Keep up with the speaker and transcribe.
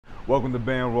Welcome to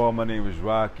BandRaw. My name is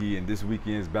Rocky, and this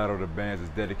weekend's Battle of the Bands is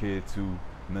dedicated to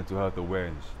mental health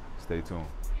awareness. Stay tuned.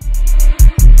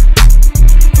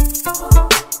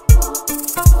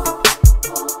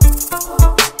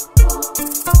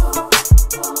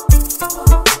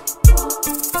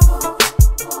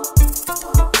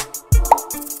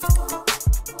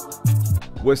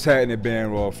 What's happening,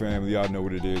 BandRaw family? Y'all know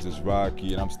what it is. It's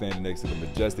Rocky, and I'm standing next to the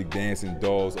majestic dancing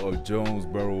dolls of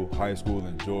Jonesboro High School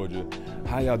in Georgia.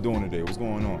 How y'all doing today? What's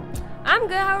going on? I'm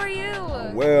good. How are you?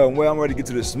 Well, I'm ready to get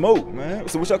to the smoke, man.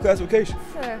 So what's your classification?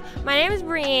 Sure. My name is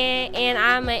Brienne, and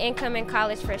I'm an incoming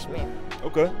college freshman.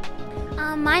 Okay.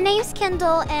 My name's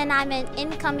Kendall, and I'm an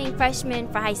incoming freshman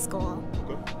for high school.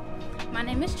 Okay. My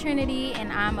name is Trinity,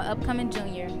 and I'm an upcoming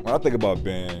junior. When I think about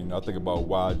band, I think about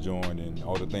why I joined and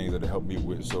all the things that it helped me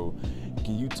with. So,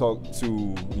 can you talk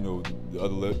to the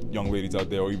other young ladies out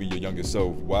there, or even your younger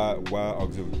self? Why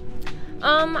auxiliary?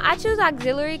 I choose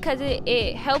auxiliary because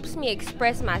it helps me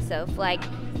express myself, like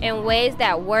in ways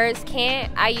that words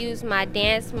can't. I use my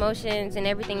dance motions and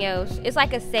everything else. It's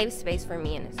like a safe space for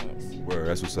me in a sense. Word,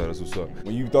 that's what's up, that's what's up.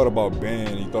 When you thought about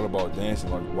band, you thought about dancing,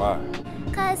 like why?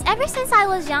 Because ever since I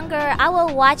was younger, I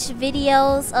would watch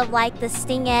videos of like the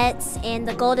Stingettes and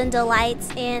the Golden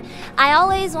Delights, and I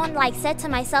always said to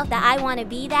myself that I want to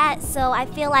be that. So I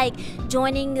feel like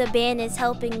joining the band is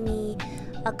helping me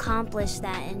accomplish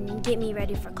that and get me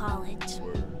ready for college.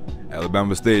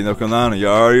 Alabama State, North Carolina, you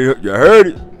heard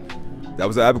it. That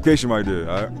was the application right there,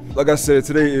 all right? Like I said,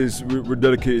 today we're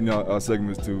dedicating our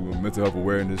segments to mental health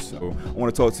awareness. So I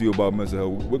want to talk to you about mental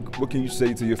health. What can you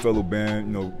say to your fellow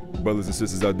band, brothers and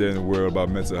sisters out there in the world about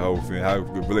mental health and how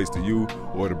it relates to you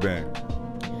or the band?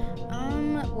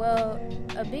 Well,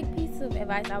 a big piece of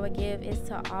advice I would give is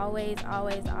to always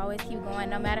keep going,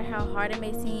 no matter how hard it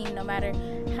may seem, no matter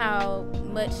how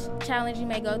much challenge you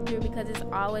may go through, because it's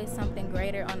always something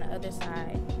greater on the other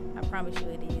side. I promise you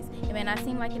it is. It may not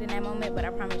seem like it in that moment, but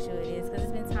I promise you it is,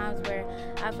 because there's been times where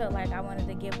I felt like I wanted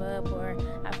to give up, or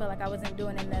I felt like I wasn't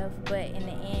doing enough, but in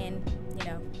the end,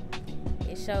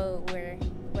 it showed where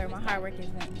my hard work is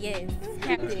went. Yes,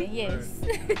 Captain, yes.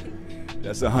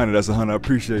 That's 100, that's 100, I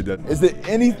appreciate that. Is there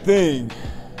anything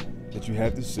that you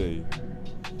have to say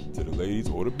to the ladies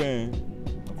or the band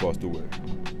across the way?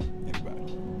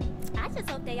 Anybody? I just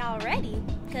hope they all ready,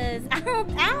 because I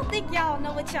don't think y'all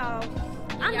know what y'all.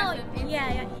 I know,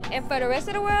 yeah. And for the rest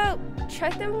of the world,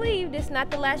 trust and believe this is not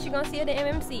the last you're gonna see of the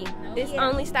MMC. This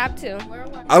only stop 2.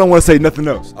 I don't want to say nothing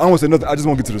else. I don't want to say nothing. I just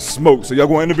want to get to the smoke. So y'all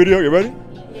going to end the video? You ready?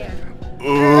 Yeah.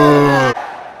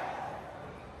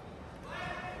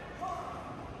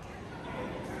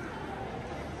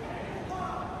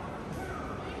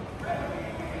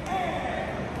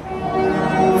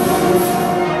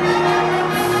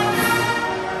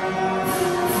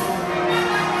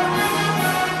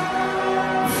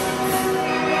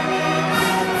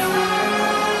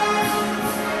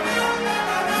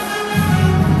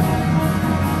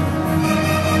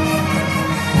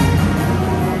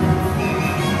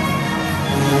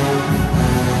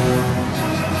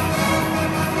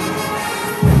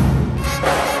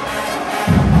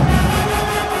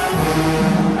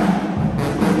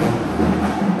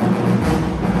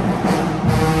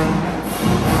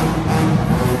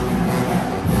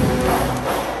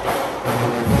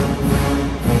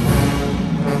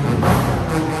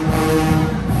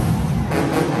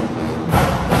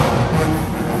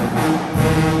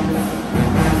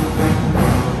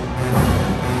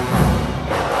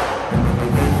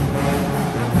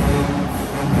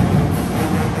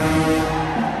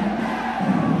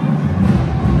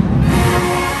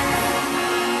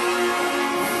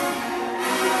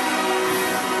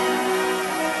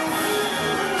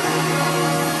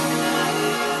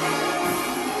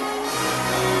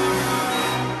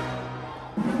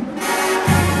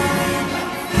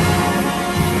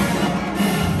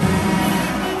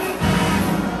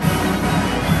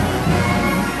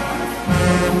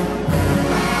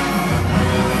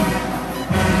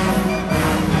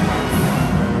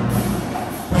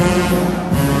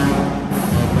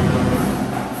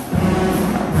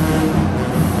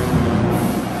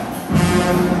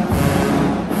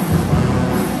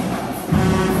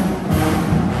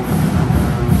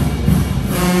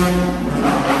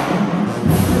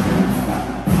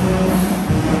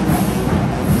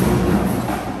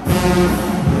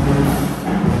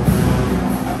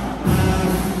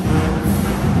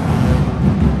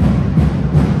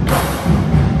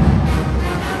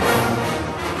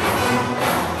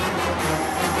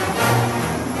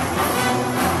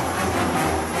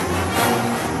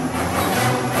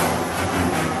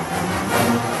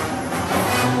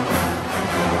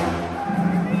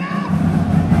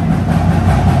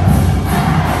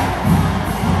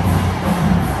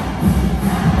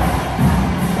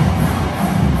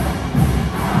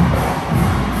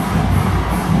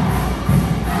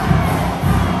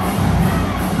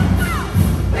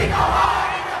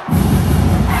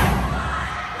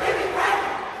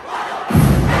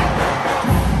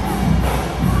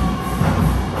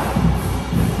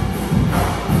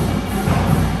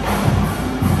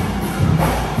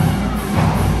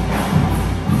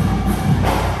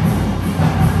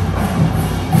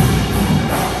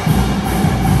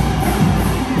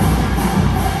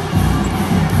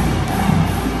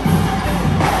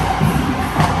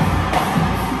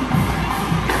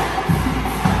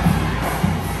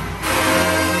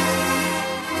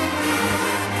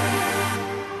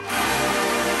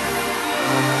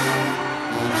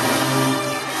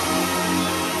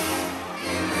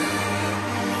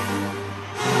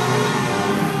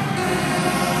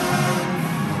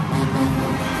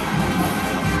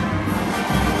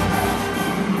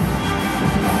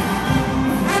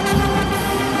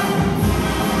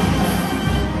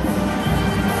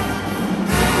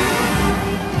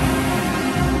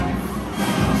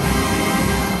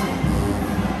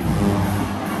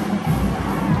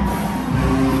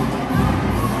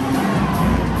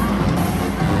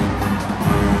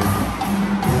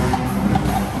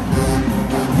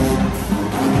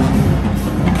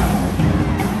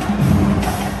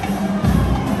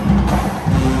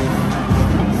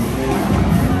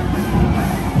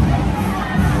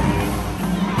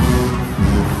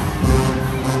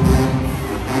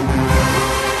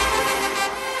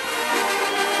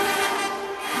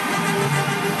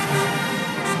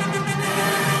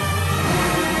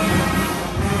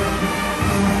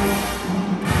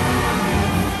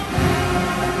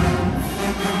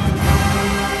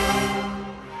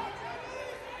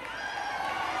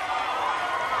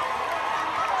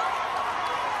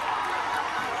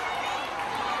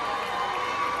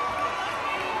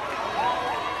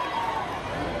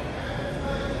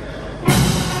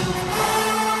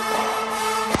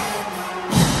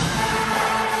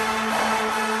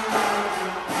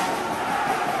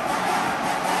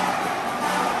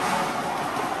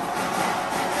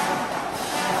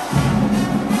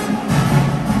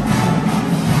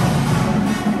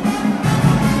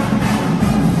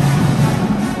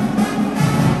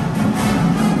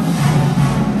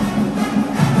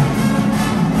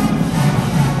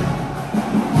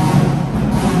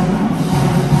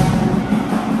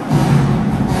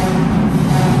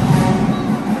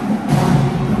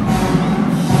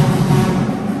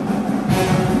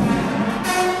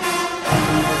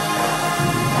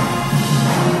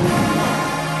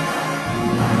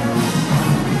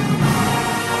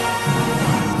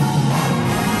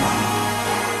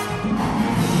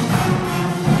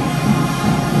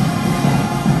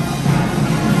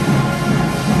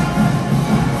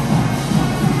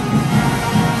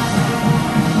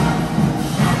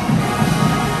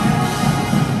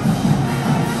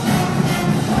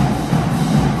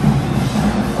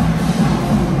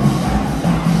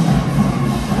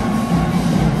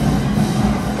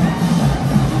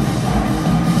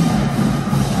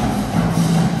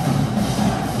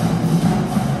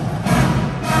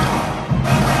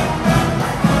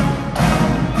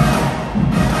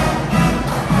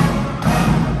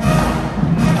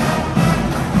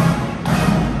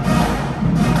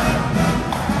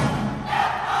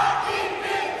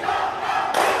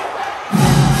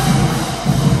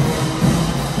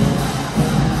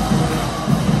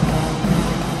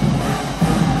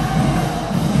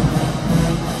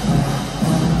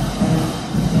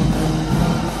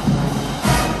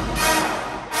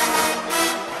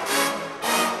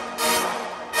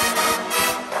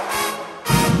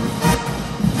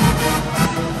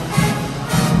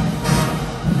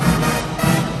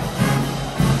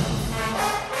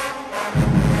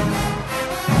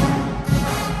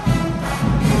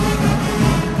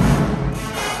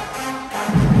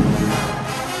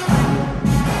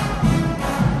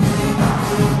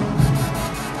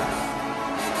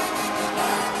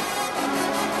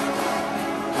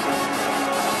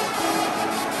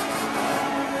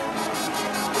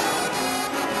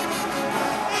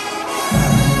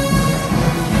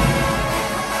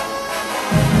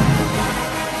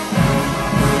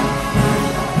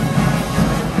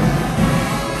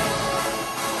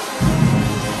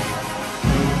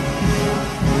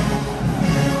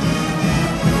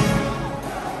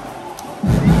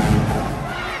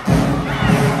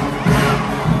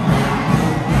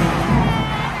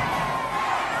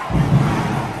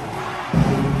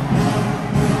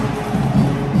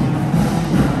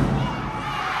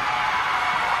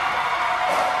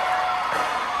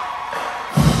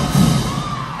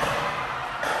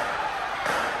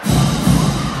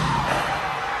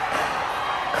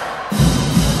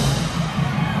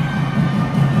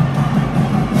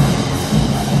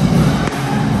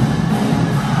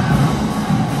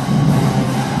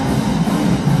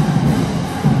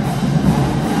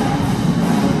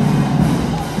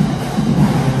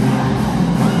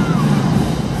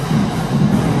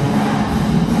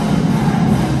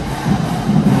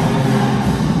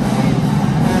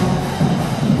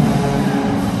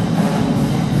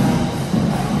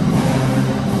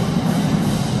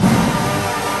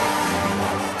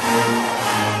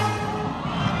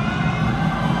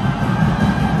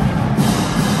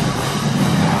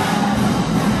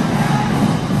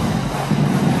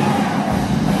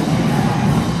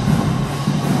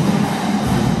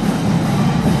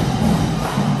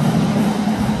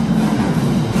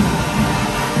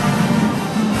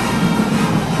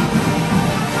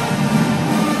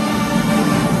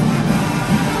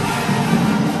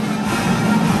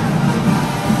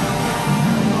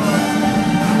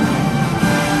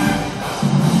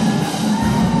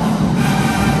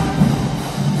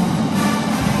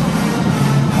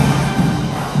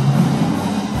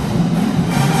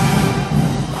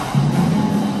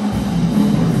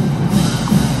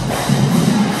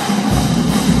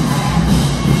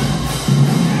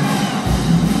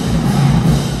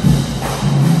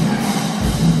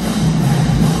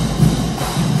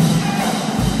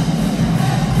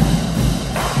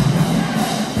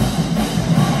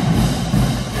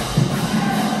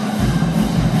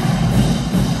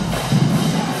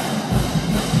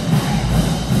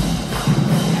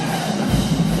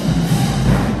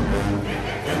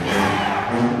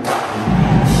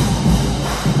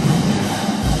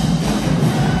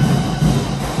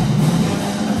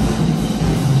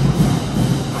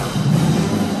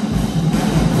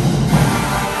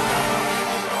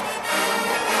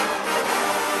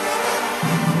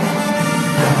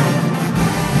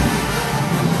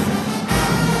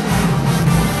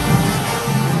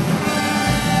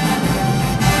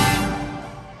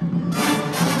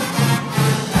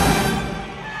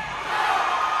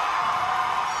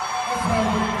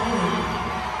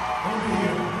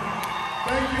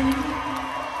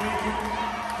 Thank you.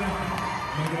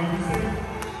 Make it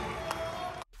up.